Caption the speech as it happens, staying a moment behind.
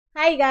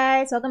Hi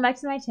guys, welcome back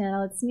to my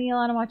channel. It's me,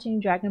 Alana, watching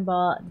Dragon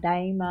Ball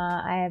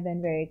Daima. I have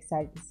been very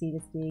excited to see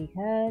this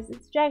because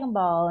it's Dragon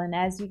Ball, and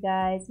as you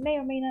guys may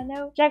or may not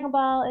know, Dragon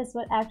Ball is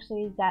what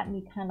actually got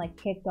me kind of like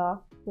kicked off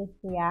with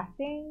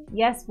reacting.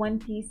 Yes, One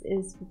Piece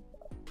is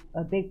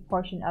a big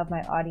portion of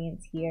my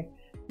audience here.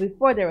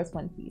 Before there was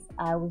One Piece,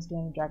 I was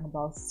doing Dragon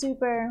Ball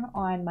Super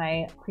on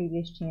my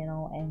previous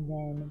channel, and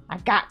then I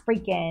got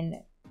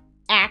freaking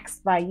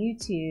axed by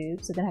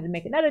YouTube, so then I had to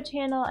make another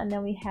channel, and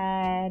then we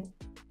had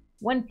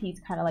One Piece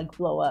kind of like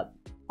blow up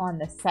on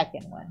the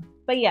second one.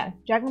 But yeah,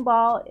 Dragon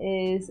Ball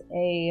is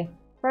a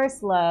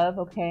first love,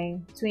 okay?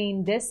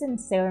 Between this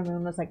and Sailor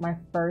Moon was like my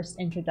first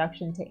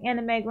introduction to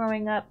anime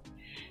growing up.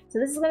 So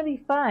this is gonna be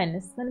fun.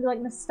 This is gonna be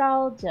like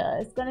nostalgia.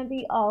 It's gonna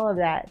be all of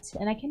that.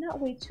 And I cannot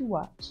wait to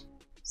watch.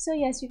 So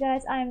yes, you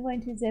guys, I am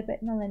going to zip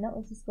it. Melinda,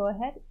 let's just go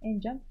ahead and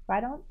jump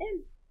right on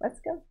in. Let's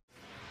go.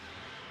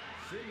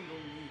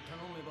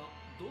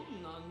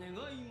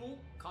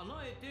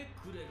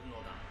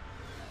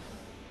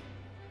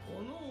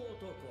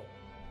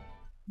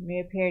 May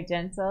appear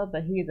gentle,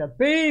 but he's a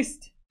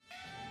beast!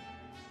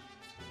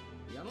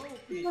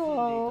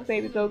 Oh,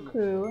 baby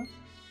Goku.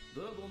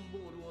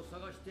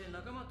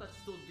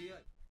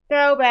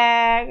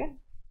 Throwback!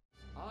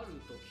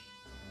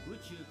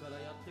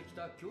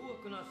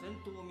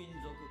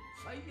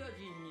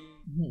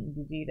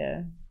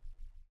 Vegeta.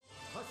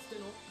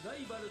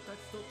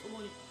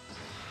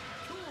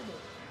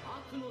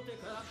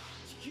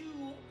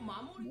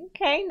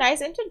 Okay,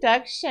 nice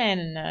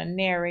introduction,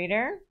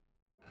 narrator.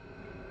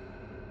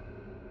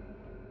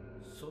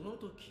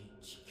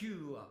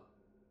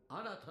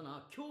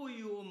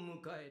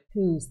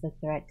 Who's the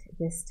threat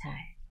this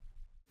time?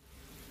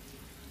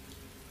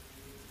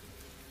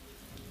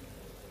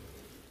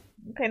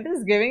 Okay, this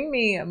is giving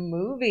me a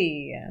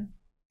movie.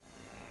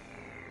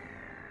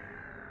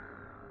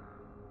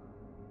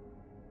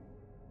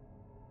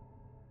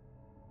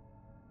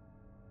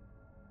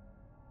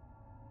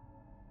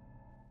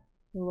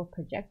 A little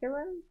projector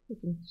room? You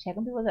can check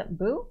on people that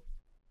boo?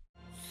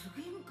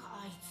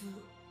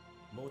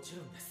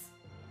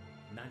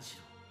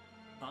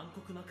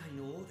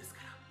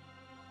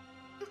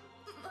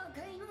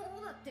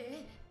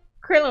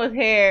 Krillin with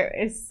hair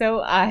is so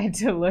odd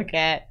to look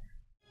at.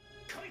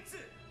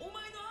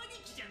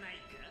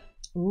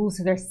 Ooh,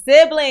 so they're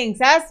siblings.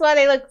 That's why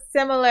they look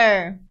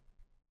similar.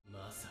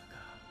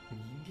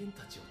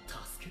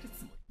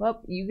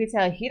 Well, you could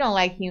tell he don't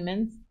like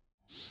humans.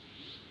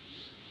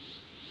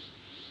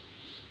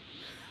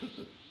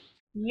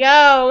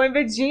 Yo, and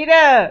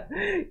Vegeta!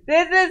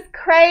 This is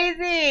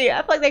crazy!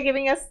 I feel like they're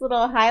giving us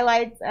little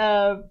highlights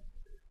of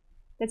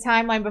the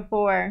timeline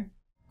before.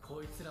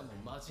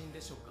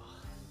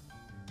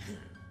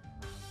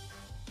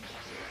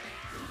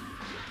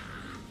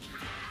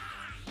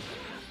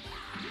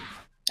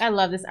 I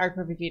love this arc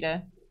for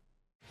Vegeta.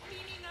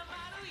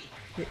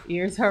 Your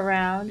ears are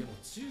round.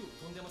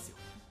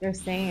 They're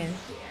Saiyans.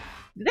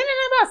 Did they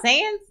know about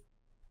Saiyans?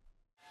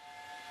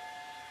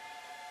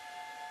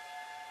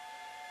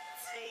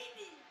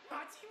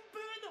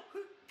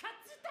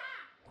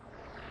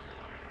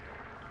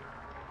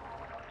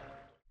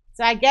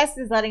 So I guess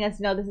it's letting us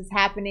know this is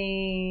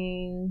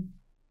happening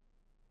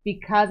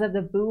because of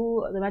the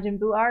Majin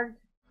Buu arc.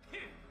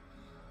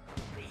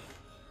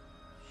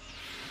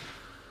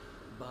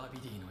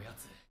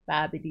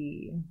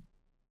 Babidi.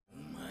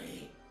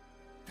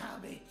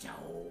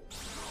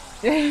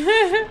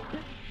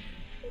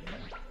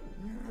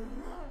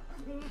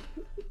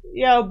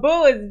 Yo,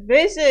 Buu is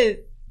vicious.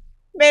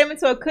 Made him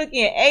into a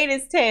cookie and ate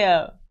his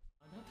tail.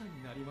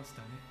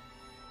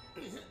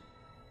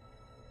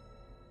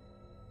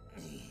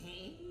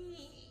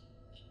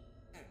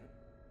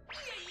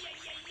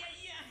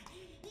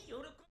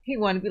 He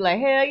wanted to be like,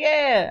 hell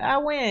yeah, I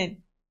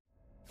win.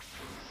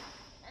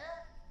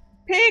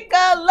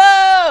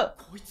 Piccolo!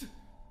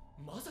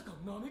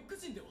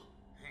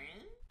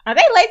 Are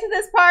they late to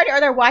this party or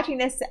they're watching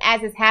this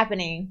as it's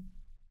happening?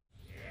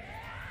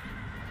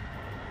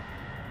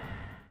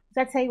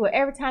 So I tell you what,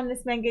 every time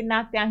this man gets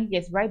knocked down, he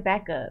gets right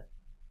back up.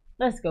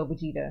 Let's go,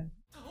 Vegeta.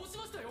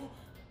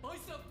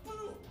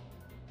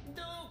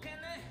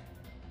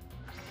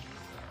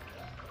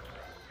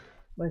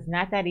 Was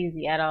not that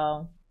easy at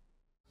all.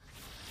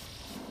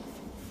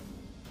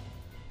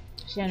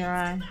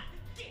 Shenron.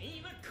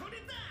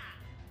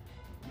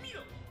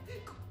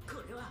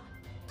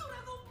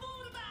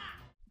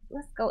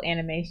 Let's go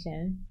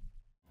animation.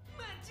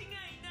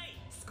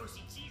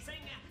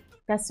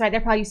 That's right,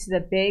 they're probably used to the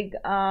big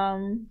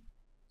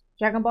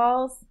Dragon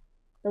Balls.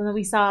 The one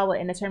we saw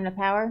in the Tournament of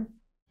Power.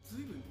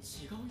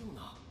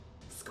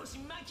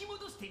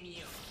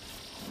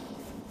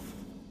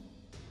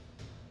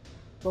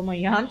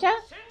 Bulma Yamcha?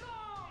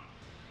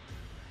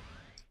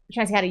 You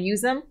trying to see how to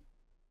use them?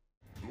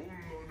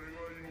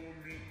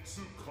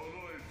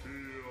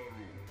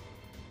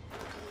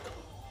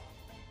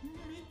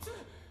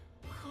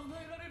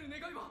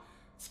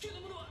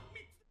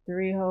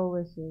 Three whole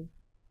wishes.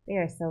 They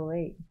are so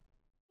late.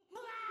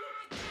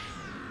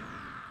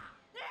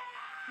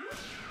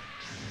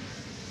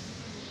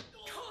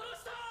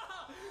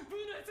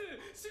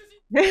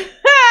 Look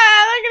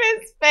at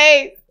his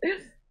face.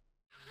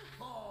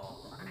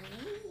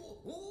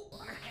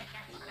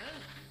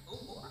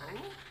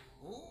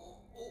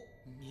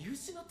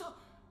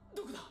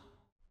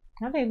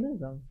 How'd they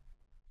lose him?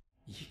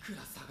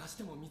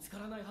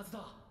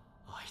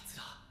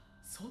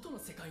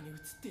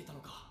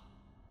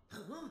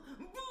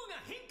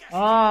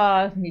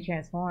 Oh, he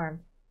transformed.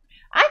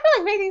 I feel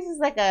like maybe this is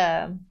like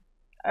a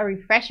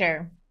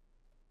refresher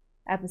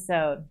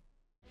episode.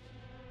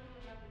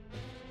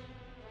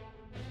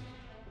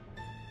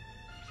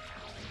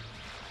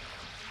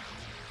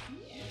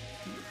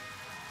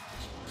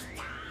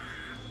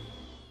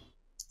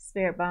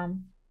 Spirit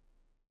bomb.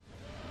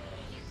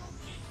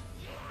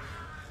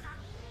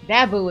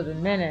 That boo was a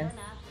menace.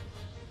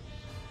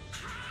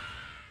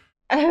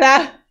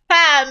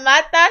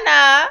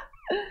 Matana.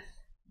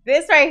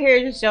 This right here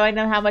is just showing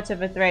them how much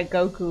of a threat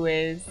Goku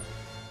is.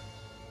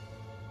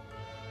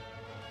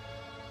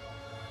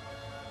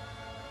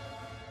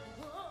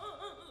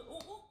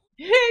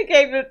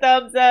 Gave the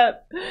thumbs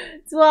up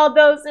to all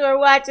those who are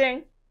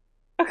watching.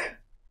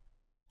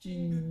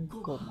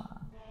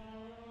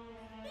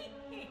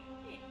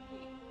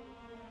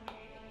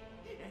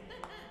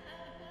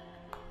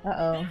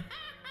 Uh-oh.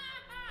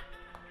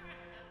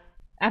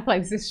 I feel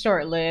like this is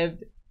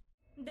short-lived.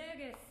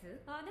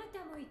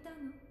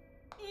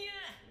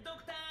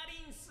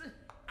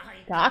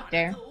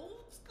 Doctor.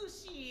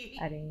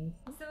 Addings.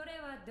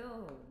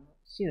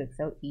 She looks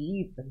so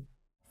evil.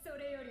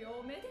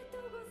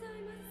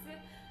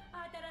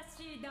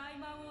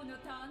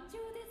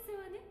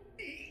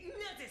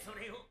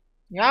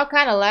 Y'all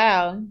kind of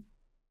loud.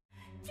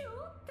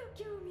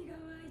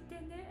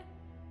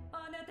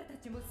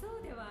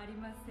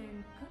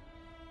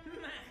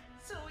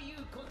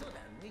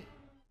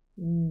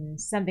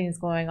 Something's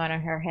going on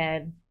in her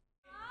head.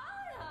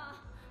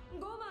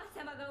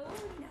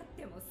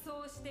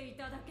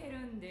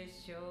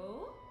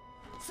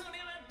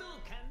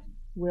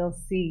 We'll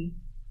see.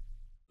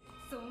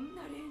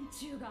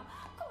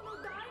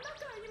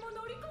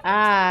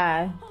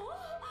 Ah.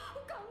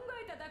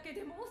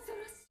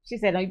 She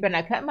said, "No, you better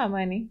not cut my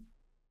money."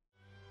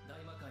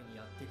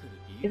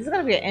 Is this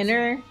gonna be an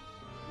inner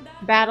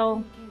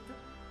battle?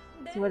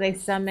 Where they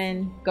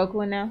summon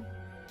Goku now?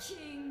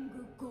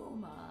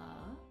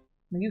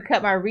 When you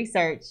cut my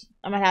research,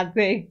 I'm gonna have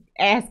big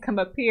ass come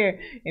up here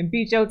and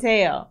beat your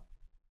tail.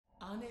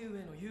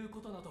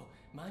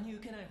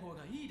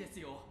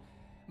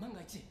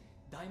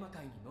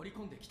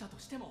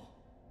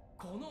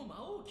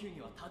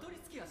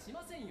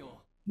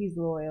 He's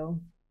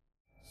loyal.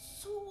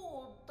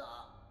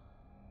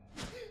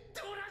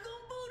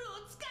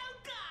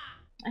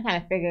 I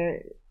kind of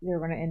figured they were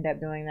going to end up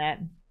doing that.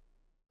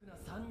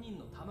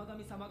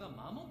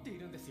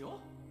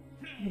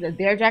 Is it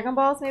their Dragon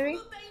Balls, maybe?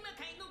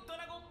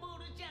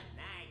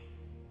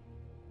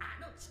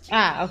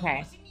 Ah,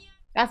 okay.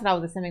 That's what I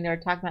was assuming they were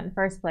talking about in the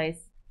first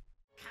place.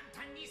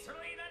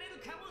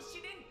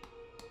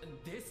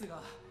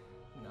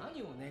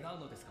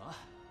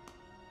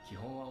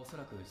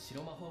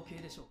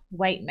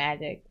 White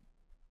magic.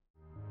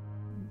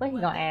 What he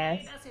gonna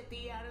ask?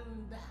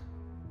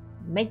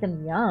 Make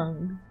them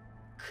young.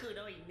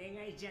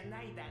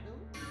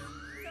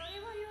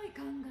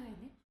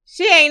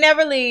 She ain't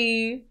never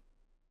leave.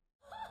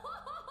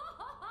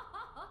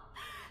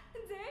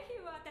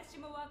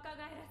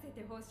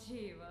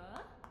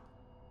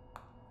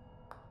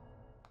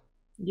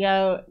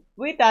 Yo,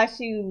 we thought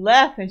she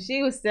left and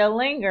she was still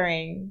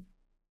lingering.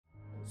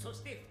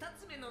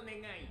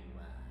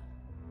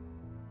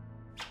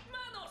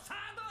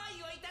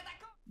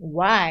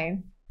 Why?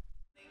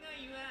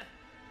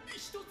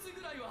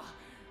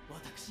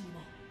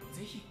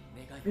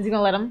 Is he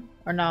gonna let him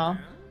or no?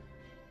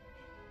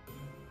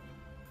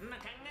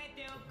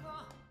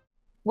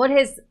 What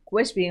his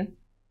wish be?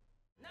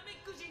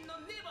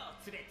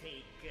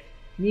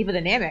 Neva the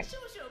Namek.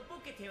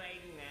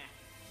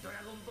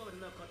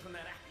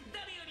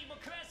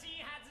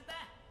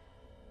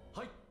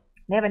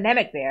 They have a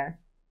Namek there.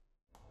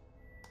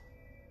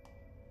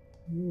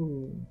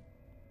 Ooh.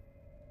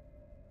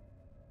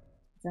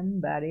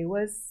 Somebody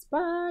was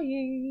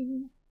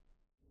spying.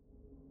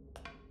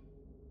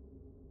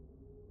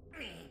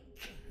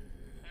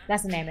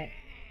 That's a Namek.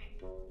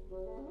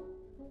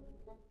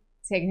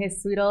 Taking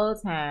his sweet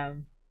old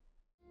time.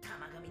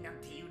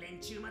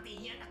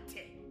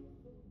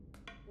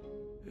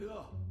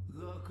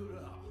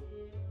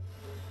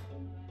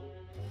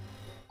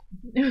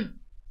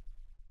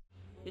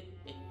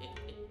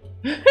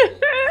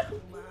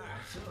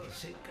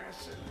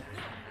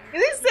 Is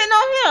he sitting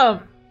on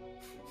him?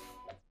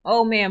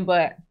 Oh man,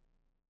 but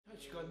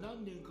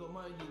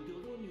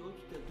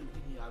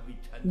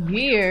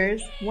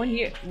years? 1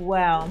 year?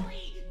 Wow.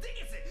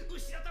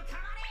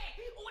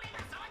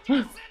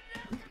 He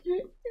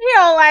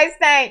don't like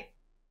stank.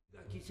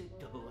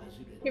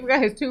 He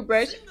forgot his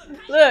toothbrush.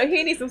 Look,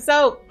 he needs some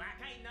soap.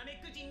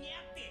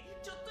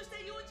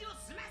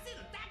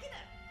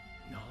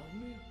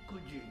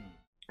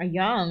 A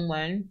young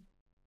one.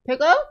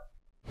 Pickle?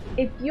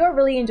 If you're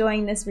really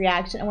enjoying this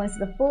reaction and want to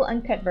see the full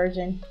uncut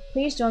version,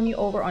 please join me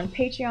over on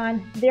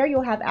Patreon. There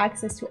you'll have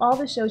access to all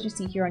the shows you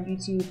see here on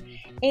YouTube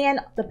and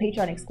the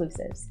Patreon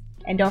exclusives.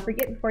 And don't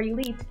forget before you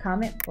leave to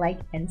comment, like,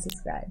 and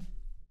subscribe.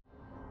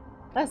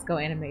 Let's go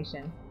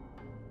animation.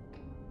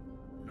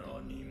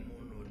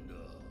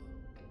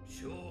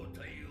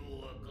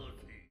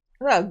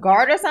 Is that a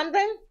guard or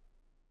something?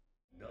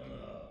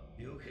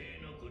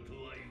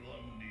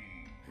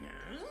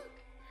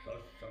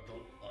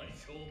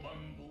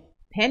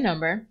 PIN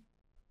number.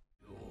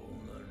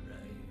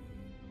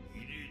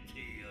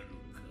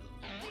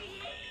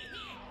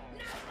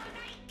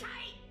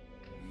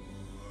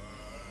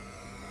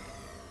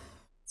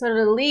 So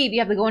to leave, you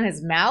have to go in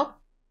his mouth?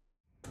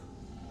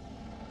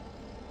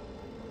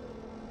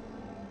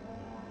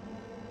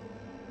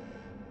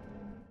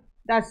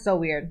 That's so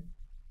weird.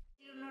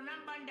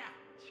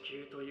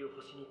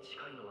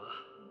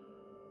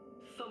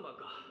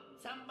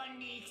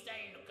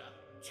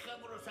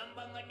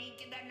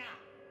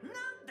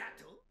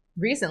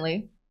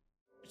 Recently.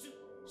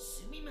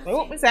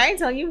 Oh, I ain't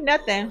telling you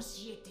nothing.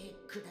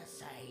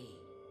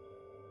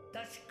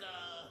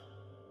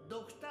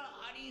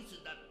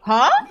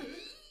 Huh?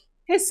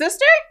 His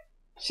sister?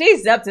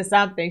 She's up to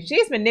something.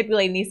 She's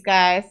manipulating these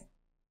guys.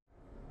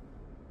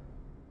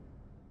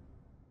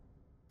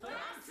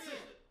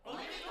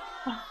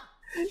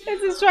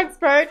 This is Trunk's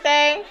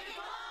birthday.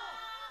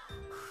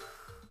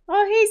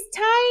 Oh, he's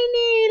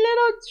tiny,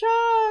 little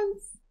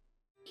Trunks.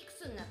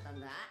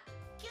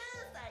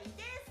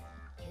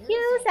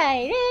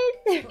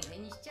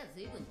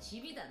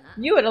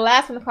 You were the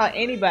last one to call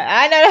anybody.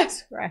 I know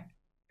that's right.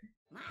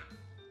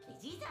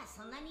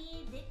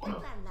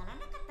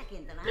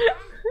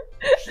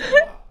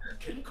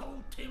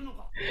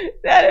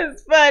 That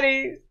is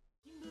funny.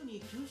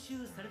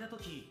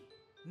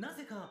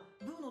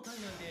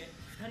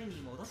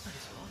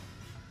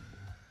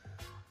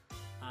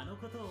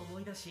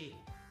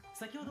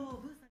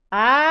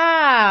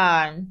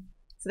 Ah,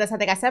 so that's how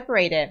they got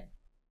separated.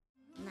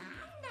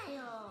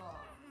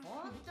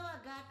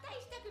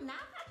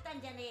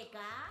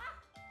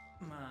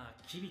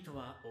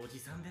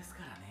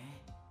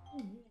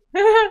 He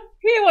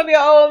didn't want to be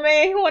an old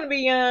man, he want to be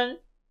young.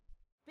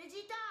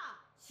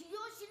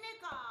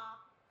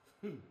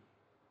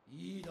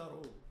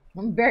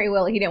 Very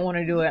well, he didn't want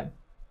to do it.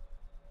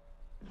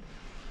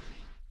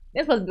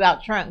 This was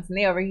about Trunks, and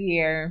they over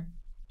here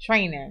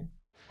training.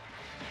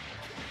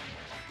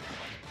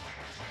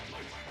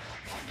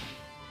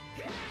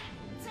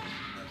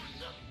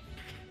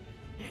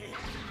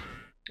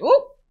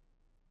 Oop!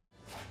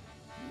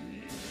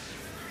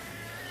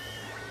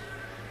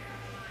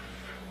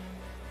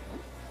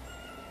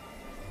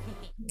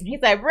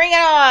 He's like, bring it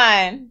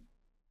on!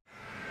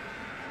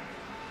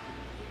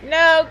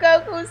 No,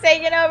 Goku's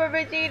taking over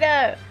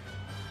Vegeta!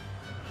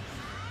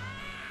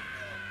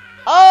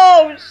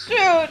 Oh,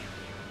 shoot!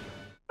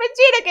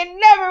 Vegeta can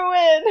never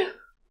win!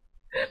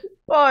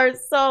 Poor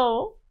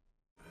soul.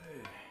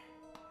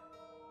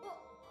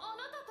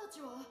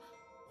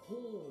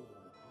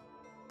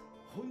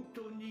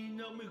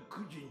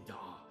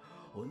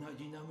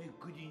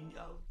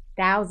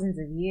 Thousands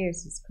of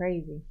years is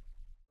crazy.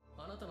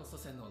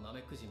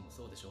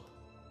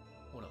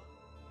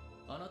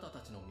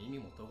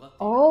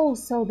 Oh,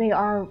 so they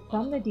are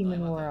from the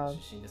demon world.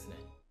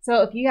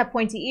 So if you have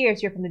pointy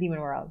ears, you're from the demon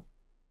world.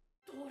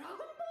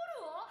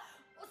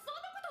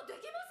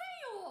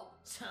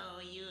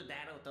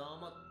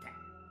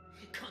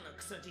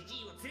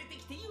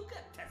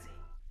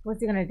 What's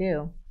he gonna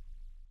do?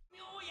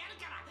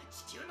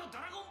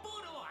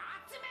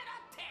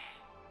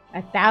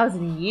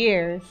 1,000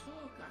 years.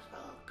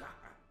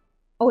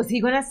 Oh, is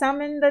he gonna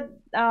summon the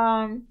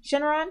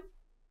Shenron?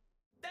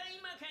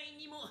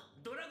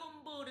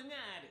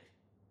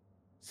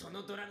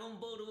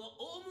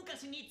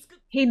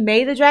 He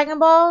made the Dragon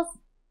Balls?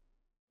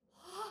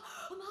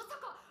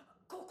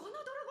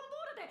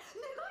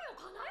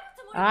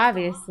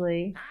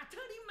 Obviously.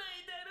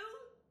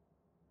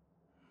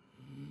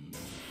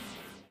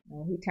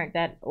 Oh, he turned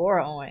that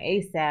aura on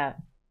ASAP.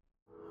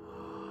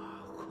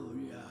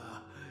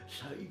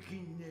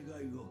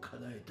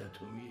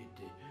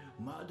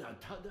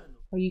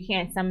 Oh, you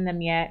can't summon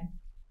them yet.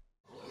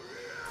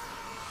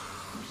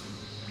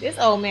 This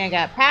old man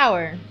got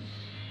power.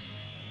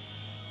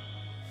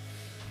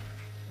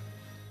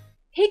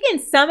 He can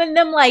summon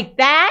them like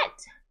that?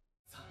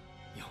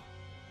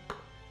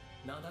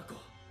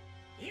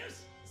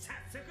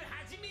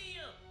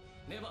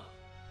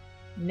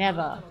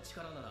 Never.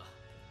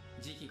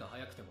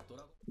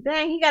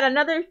 Dang, he got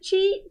another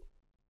cheat?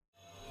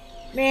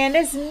 Man,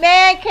 this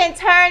man can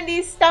turn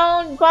these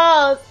stone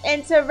balls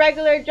into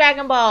regular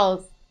Dragon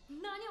Balls.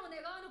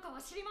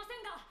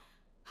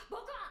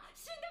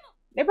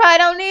 They probably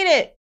don't need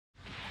it.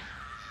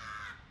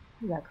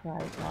 You got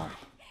cries out.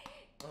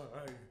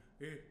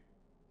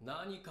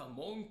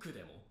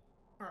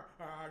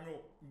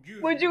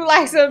 Would you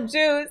like some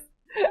juice?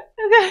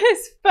 That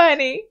is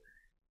funny.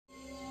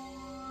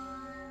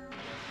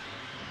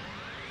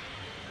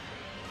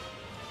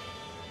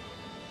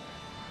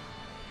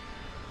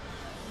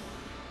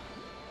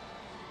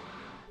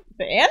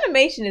 The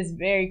animation is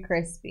very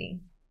crispy.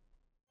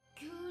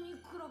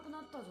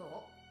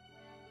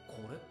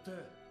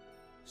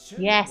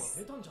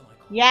 Yes.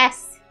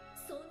 Yes.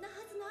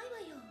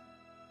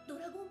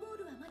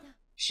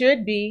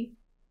 Should be,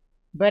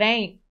 but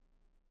ain't.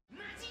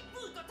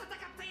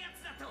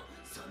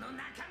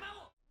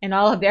 And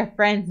all of their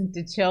friends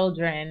into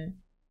children.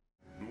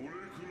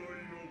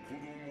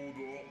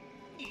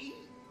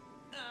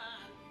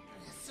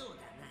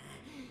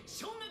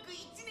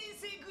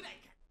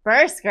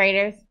 First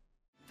graders.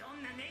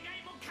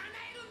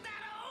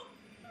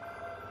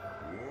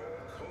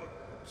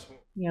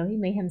 You know, he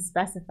made him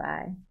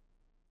specify.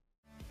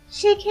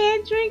 She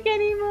can't drink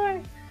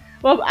anymore.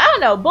 Well, I don't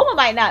know. Bulma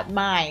might not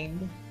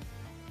mind.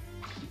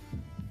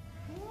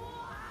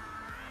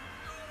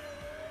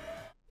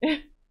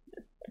 But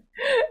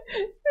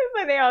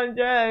they're on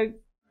drugs.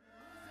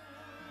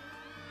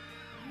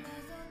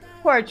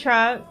 Poor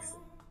Trunks.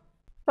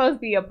 Supposed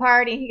to be a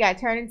party. He got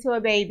turned into a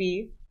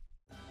baby.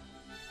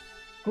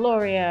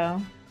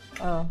 Glorio.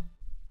 Oh.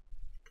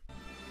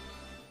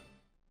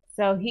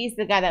 So he's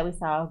the guy that we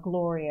saw,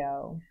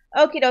 Glorio.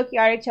 Okie dokie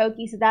artichoke.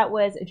 So that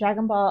was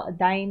Dragon Ball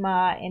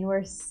Daima, and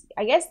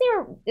I guess they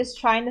were just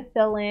trying to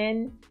fill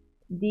in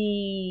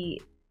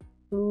the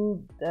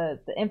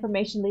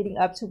information leading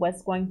up to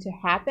what's going to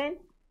happen.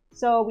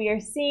 So we are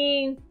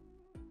seeing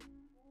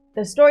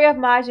the story of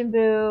Majin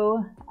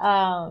Buu.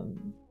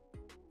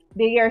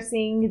 They are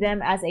seeing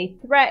them as a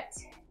threat.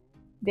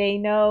 They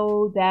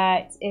know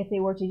that if they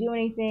were to do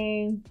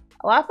anything,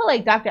 well, I feel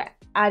like Dr.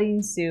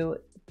 Arinsu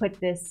put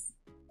this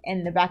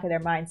in the back of their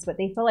minds, but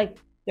they feel like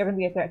they're going to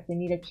be a threat. They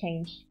need to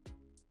change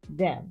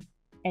them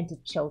into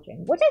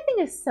children, which I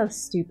think is so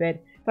stupid.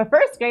 For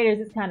first graders,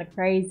 it's kind of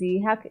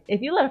crazy.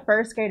 If you let a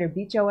first grader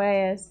beat your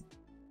ass,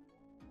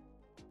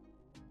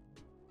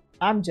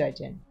 I'm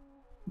judging.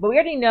 But we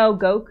already know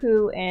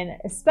Goku and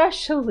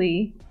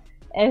especially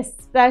like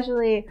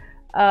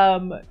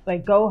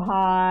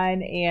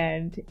Gohan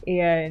and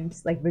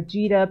like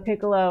Vegeta,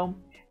 Piccolo,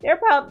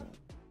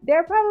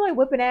 they're probably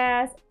whipping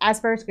ass as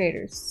first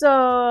graders.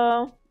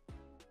 So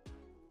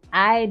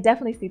I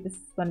definitely see this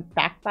is going to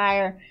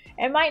backfire.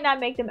 It might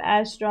not make them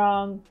as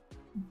strong,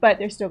 but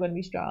they're still going to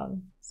be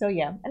strong. So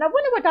yeah, and I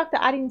wonder what Dr.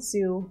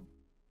 Arinsu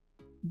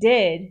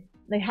did.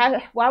 Like,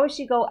 why would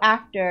she go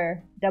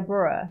after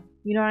Dabura?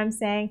 You know what I'm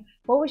saying?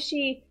 Was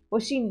she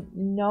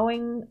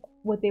knowing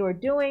what they were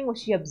doing?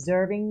 Was she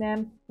observing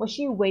them? Was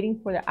she waiting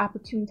for the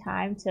opportune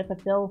time to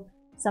fulfill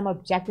some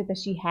objective that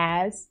she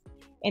has?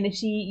 And is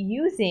she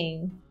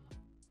using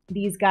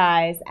these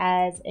guys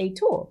as a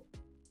tool?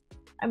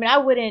 I mean, I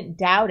wouldn't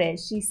doubt it.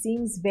 She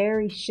seems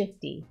very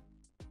shifty.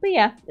 But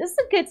yeah, this is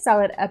a good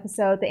solid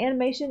episode. The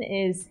animation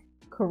is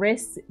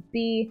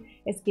crispy.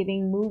 It's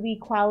giving movie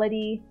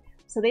quality.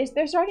 So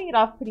they're starting it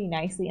off pretty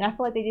nicely. And I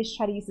feel like they just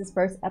try to use this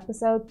first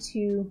episode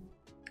to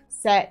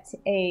set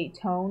a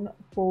tone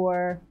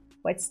for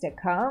what's to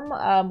come,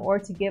 or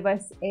to give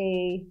us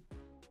a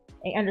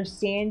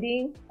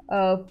understanding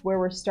of where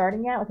we're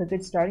starting at with a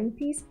good starting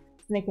piece,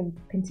 so they can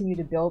continue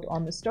to build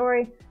on the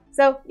story.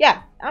 So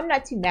yeah, I'm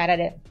not too mad at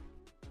it.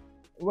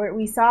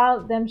 We saw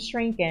them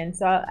shrinking,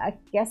 so I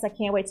guess I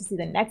can't wait to see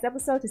the next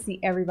episode, to see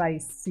everybody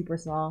super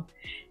small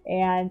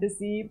and to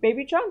see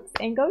baby Trunks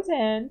and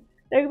Goten.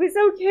 They're gonna be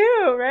so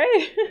cute,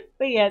 right?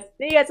 But yes,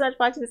 thank you guys so much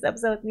for watching this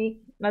episode with me,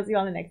 and I'll see you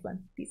on the next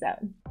one. Peace out.